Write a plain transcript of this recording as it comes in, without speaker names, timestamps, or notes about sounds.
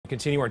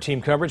Continue our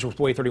team coverage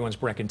with Way 31's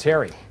Brent and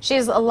Terry.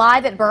 She's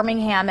live at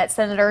Birmingham at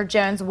Senator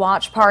Jones'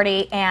 watch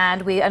party,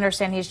 and we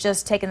understand he's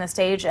just taken the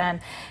stage and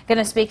going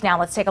to speak now.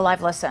 Let's take a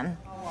live listen.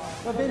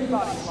 Of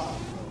anybody's life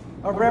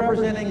of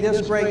representing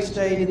this great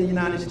state in the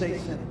United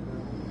States Senate,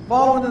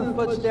 following in the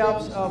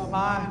footsteps of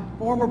my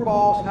former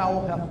boss,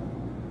 Howell Hefner.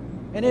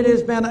 And it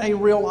has been a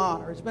real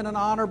honor. It's been an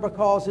honor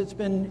because it's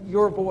been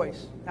your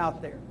voice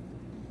out there.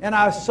 And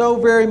I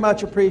so very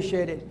much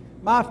appreciate it.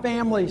 My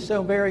family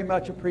so very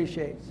much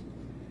appreciates.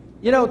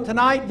 You know,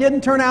 tonight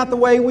didn't turn out the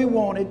way we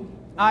wanted.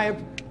 I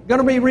am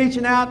going to be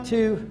reaching out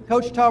to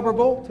Coach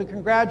Tuberville to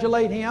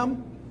congratulate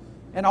him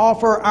and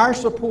offer our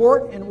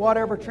support in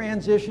whatever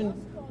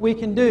transition we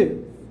can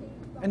do.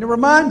 And to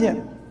remind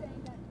him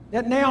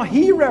that now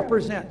he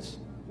represents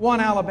one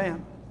Alabama.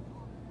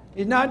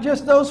 He's not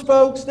just those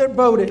folks that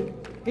voted.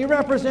 He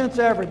represents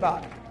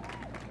everybody.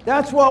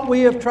 That's what we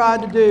have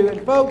tried to do.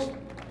 And folks,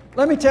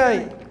 let me tell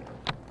you,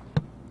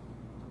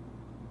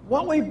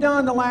 what we've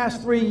done the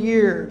last 3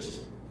 years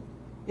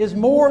is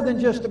more than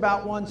just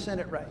about one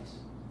Senate race.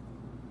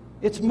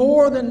 It's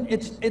more than,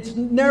 it's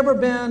never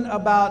been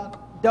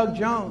about Doug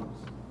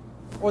Jones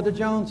or the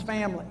Jones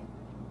family.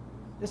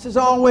 This has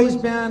always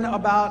been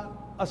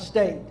about a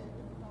state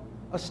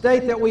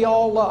that we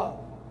all love,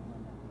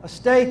 a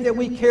state that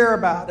we care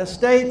about, a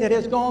state that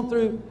has gone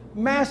through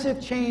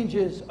massive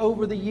changes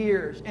over the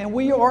years, and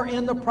we are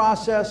in the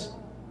process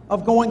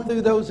of going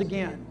through those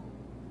again.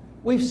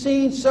 We've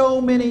seen so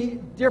many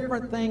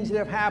different things that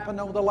have happened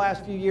over the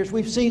last few years.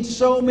 We've seen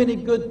so many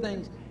good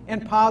things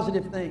and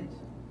positive things.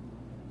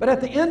 But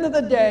at the end of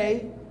the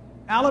day,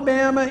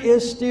 Alabama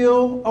is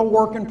still a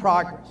work in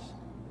progress.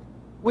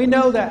 We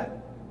know that.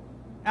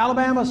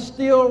 Alabama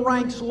still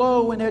ranks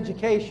low in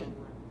education.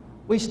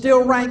 We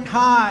still rank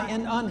high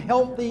in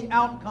unhealthy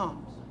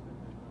outcomes.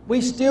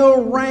 We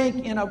still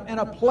rank in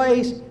a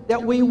place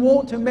that we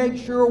want to make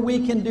sure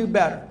we can do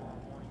better.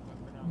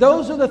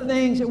 Those are the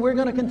things that we're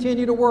going to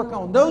continue to work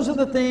on. Those are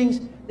the things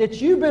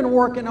that you've been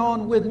working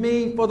on with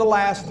me for the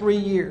last 3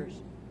 years.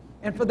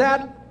 And for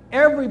that,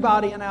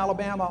 everybody in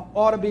Alabama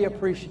ought to be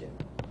appreciative.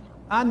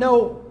 I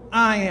know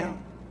I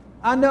am.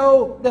 I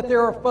know that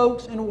there are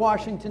folks in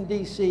Washington,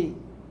 D.C.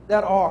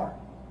 that are.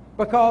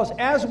 Because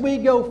as we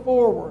go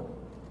forward,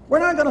 we're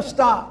not going to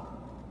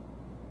stop.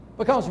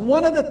 Because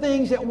one of the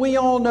things that we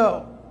all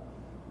know,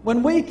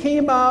 when we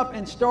came up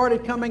and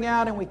started coming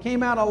out, and we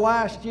came out of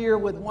last year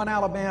with One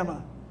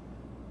Alabama,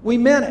 we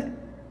meant it.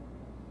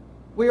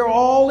 We are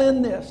all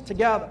in this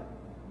together.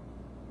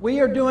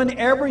 We are doing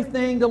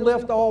everything to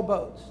lift all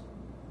boats,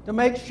 to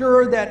make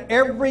sure that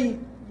every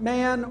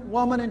man,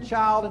 woman, and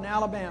child in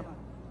Alabama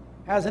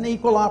has an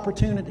equal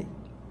opportunity,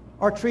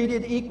 are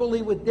treated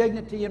equally with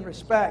dignity and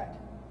respect,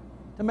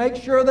 to make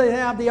sure they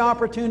have the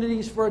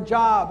opportunities for a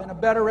job and a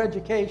better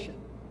education.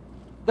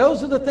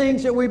 Those are the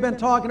things that we've been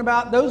talking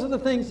about. Those are the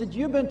things that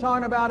you've been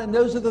talking about, and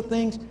those are the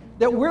things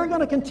that we're going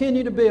to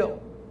continue to build.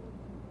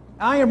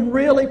 I am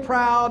really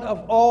proud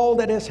of all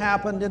that has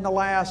happened in the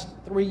last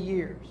 3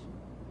 years.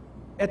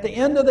 At the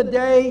end of the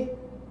day,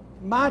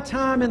 my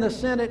time in the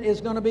Senate is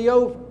going to be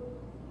over.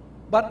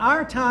 But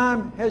our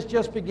time has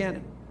just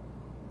begun.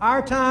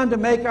 Our time to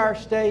make our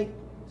state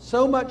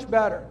so much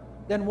better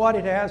than what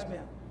it has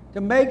been.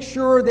 To make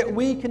sure that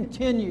we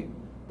continue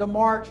the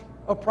march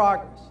of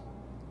progress.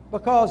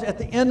 Because at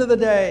the end of the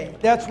day,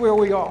 that's where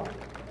we are.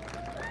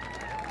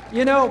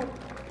 You know,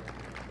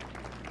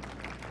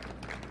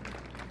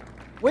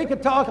 we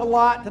could talk a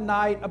lot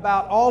tonight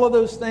about all of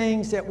those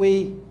things that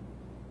we've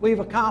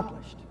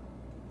accomplished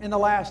in the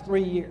last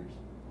 3 years.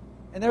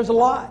 And there's a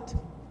lot.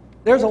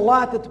 There's a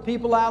lot that the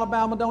people of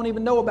Alabama don't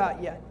even know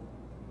about yet.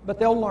 But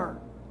they'll learn.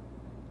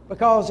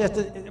 Because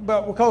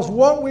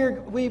what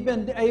we've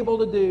been able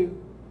to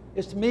do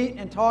is to meet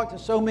and talk to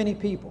so many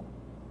people.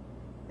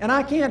 And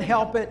I can't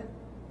help it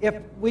if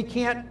we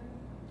can't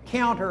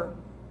counter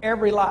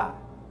every lie.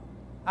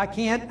 I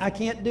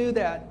can't do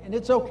that, and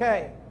it's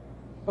okay.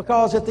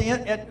 Because at the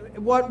end,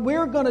 what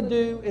we're going to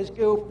do is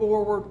go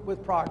forward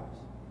with progress.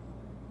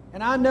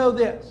 And I know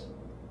this.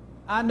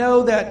 I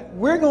know that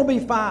we're going to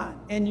be fine,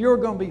 and you're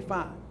going to be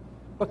fine.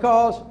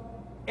 Because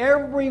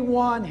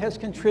everyone has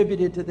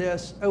contributed to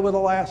this over the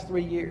last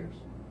 3 years.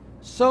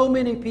 So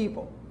many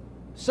people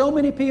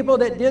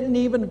that didn't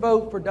even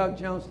vote for Doug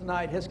Jones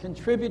tonight has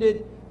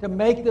contributed to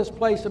make this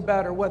place a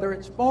better, whether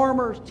it's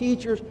farmers,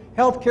 teachers,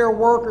 healthcare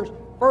workers,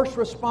 first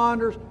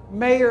responders,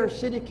 mayors,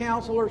 city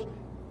councilors,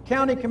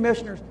 county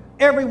commissioners.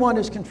 Everyone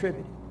has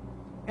contributed.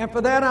 And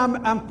for that,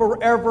 I'm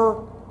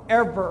forever,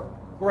 ever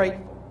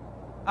grateful.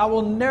 I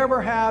will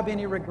never have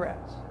any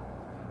regrets.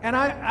 And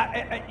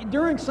I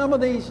during some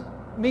of these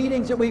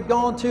meetings that we've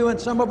gone to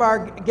and some of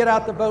our Get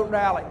Out the Vote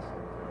rallies,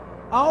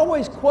 I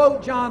always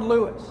quote John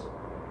Lewis.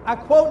 I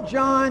quote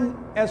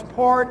John as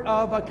part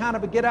of a kind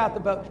of a get out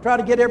the vote, to try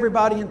to get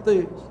everybody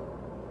enthused.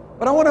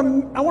 But I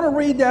want to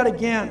read that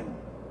again,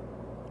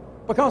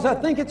 because I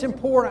think it's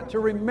important to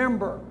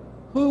remember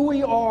who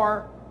we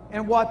are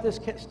and what this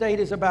state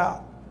is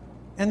about,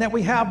 and that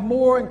we have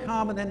more in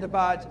common than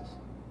divides us.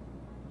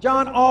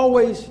 John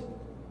always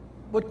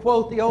would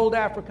quote the old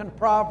African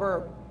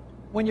proverb,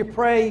 when you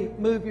pray,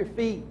 move your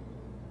feet.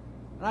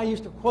 And I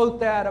used to quote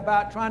that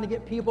about trying to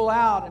get people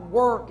out and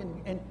work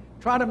and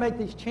try to make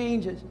these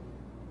changes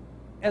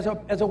as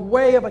a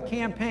way of a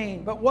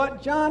campaign. But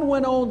what John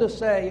went on to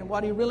say, and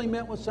what he really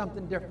meant, was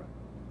something different.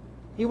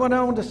 He went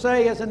on to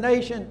say, as a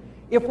nation,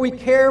 if we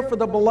care for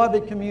the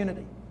beloved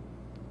community,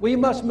 we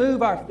must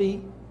move our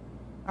feet,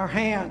 our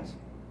hands,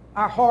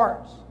 our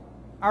hearts,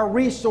 our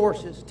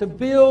resources to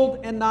build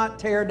and not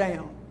tear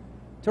down,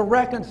 to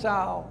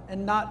reconcile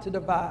and not to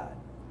divide,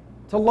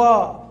 to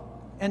love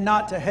and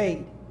not to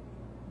hate,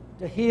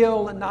 to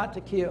heal and not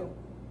to kill.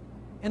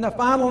 In the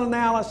final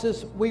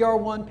analysis, we are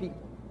one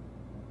people,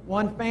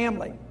 one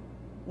family,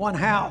 one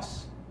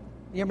house,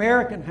 the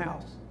American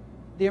house,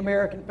 the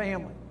American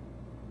family.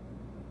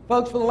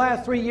 Folks, for the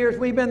last 3 years,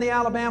 we've been the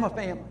Alabama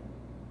family.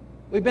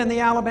 We've been the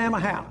Alabama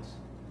house.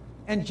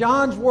 And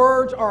John's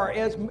words are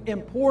as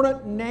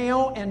important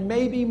now and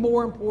maybe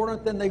more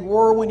important than they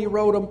were when he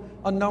wrote them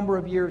a number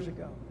of years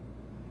ago.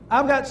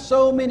 I've got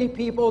so many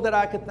people that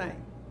I could thank.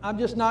 I'm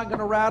just not going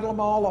to rattle them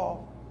all off.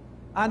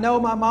 I know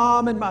my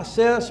mom and my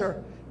sis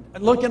are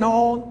looking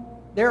on.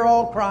 They're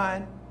all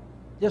crying,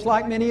 just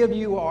like many of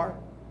you are.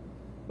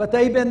 But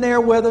they've been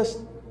there with us.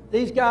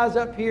 These guys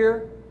up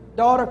here,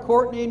 daughter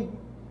Courtney,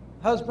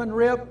 husband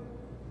Rip,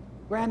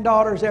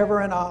 granddaughters Ever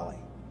and Ollie,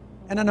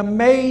 and an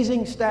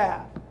amazing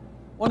staff.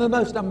 One of the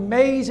most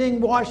amazing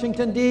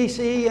Washington,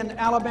 D.C. and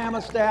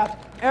Alabama staffs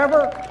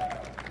ever,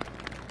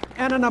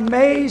 and an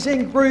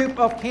amazing group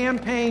of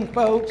campaign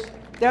folks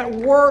that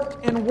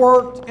worked and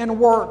worked and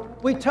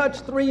worked. We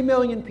touched 3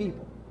 million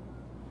people.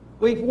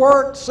 We've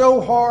worked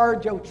so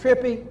hard. Joe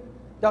Trippi,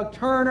 Doug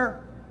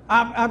Turner.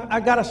 I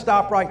got to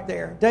stop right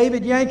there.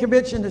 David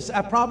Yankovic, and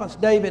I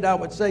promised David I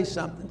would say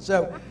something.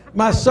 So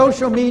my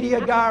social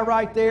media guy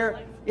right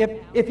there.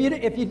 If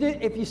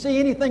you see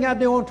anything I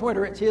do on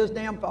Twitter, it's his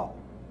damn fault.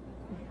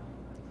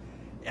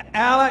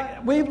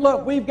 Alec,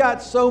 we've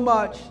got so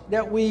much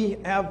that we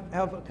have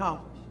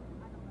accomplished.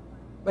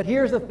 But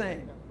here's the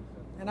thing,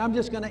 and I'm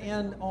just going to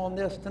end on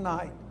this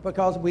tonight,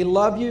 because we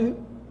love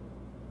you,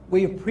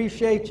 we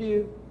appreciate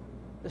you.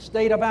 The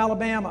state of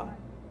Alabama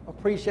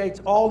appreciates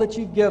all that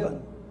you've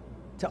given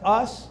to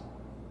us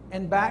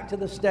and back to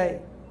the state.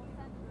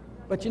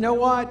 But you know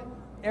what?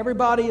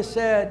 Everybody has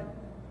said,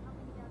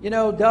 you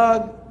know,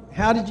 Doug,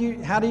 how do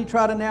you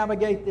try to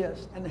navigate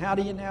this, and how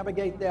do you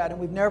navigate that? And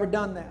we've never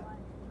done that.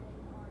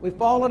 We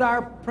followed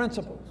our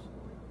principles.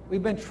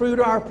 We've been true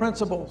to our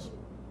principles.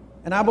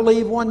 And I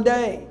believe one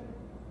day,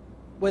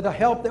 with the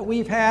help that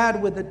we've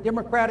had with the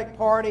Democratic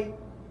Party,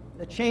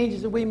 the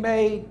changes that we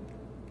made,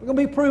 we're going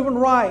to be proven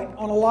right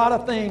on a lot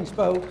of things,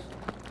 folks.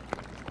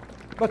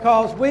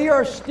 Because we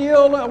are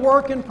still a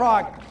work in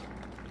progress.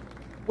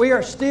 We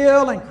are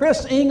still, and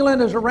Chris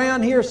England is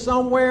around here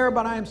somewhere,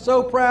 but I am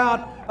so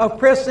proud of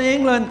Chris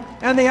England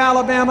and the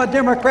Alabama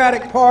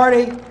Democratic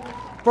Party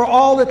for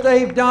all that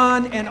they've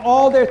done and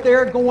all that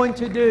they're going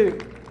to do.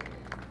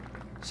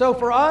 So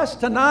for us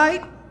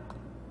tonight,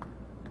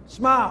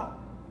 smile.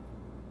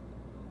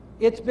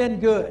 It's been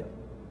good.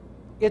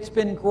 It's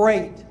been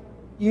great.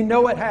 You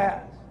know it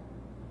has.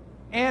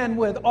 And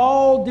with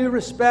all due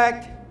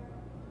respect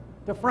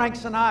to Frank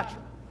Sinatra.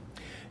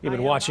 You've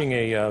been watching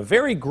a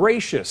very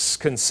gracious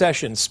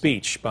concession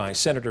speech by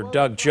Senator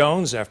Doug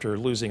Jones after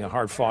losing a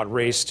hard-fought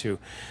race to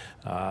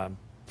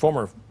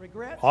former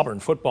Auburn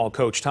football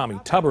coach Tommy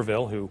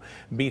Tuberville, who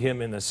beat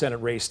him in the Senate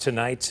race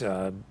tonight.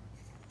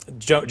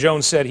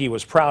 Jones said he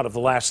was proud of the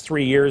last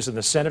 3 years in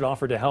the Senate,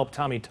 offered to help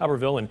Tommy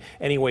Tuberville in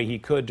any way he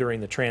could during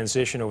the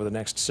transition over the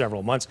next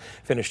several months.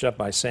 Finished up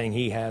by saying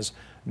he has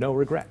no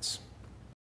regrets.